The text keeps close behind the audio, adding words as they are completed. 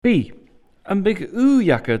B. An big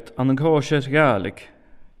jacket an an cóise galig.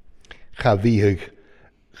 Cha bhíthig,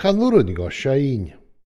 cha nuair go séin.